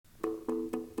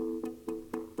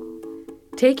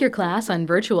Take your class on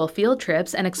virtual field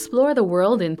trips and explore the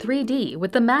world in 3D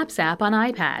with the Maps app on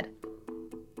iPad.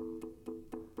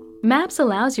 Maps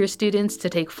allows your students to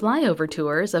take flyover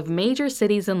tours of major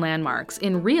cities and landmarks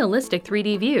in realistic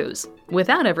 3D views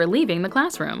without ever leaving the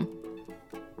classroom.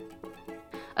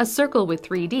 A circle with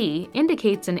 3D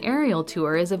indicates an aerial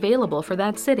tour is available for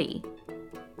that city.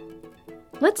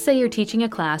 Let's say you're teaching a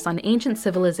class on ancient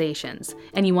civilizations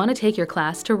and you want to take your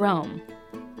class to Rome.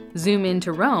 Zoom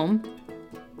into Rome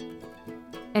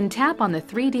and tap on the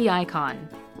 3D icon.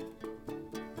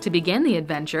 To begin the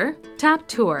adventure, tap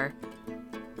Tour.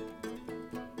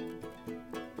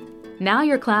 Now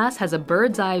your class has a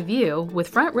bird's-eye view with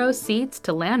front-row seats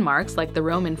to landmarks like the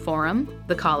Roman Forum,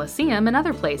 the Colosseum, and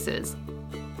other places,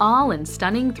 all in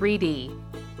stunning 3D.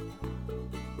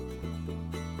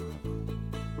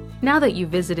 Now that you've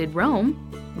visited Rome,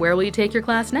 where will you take your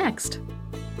class next?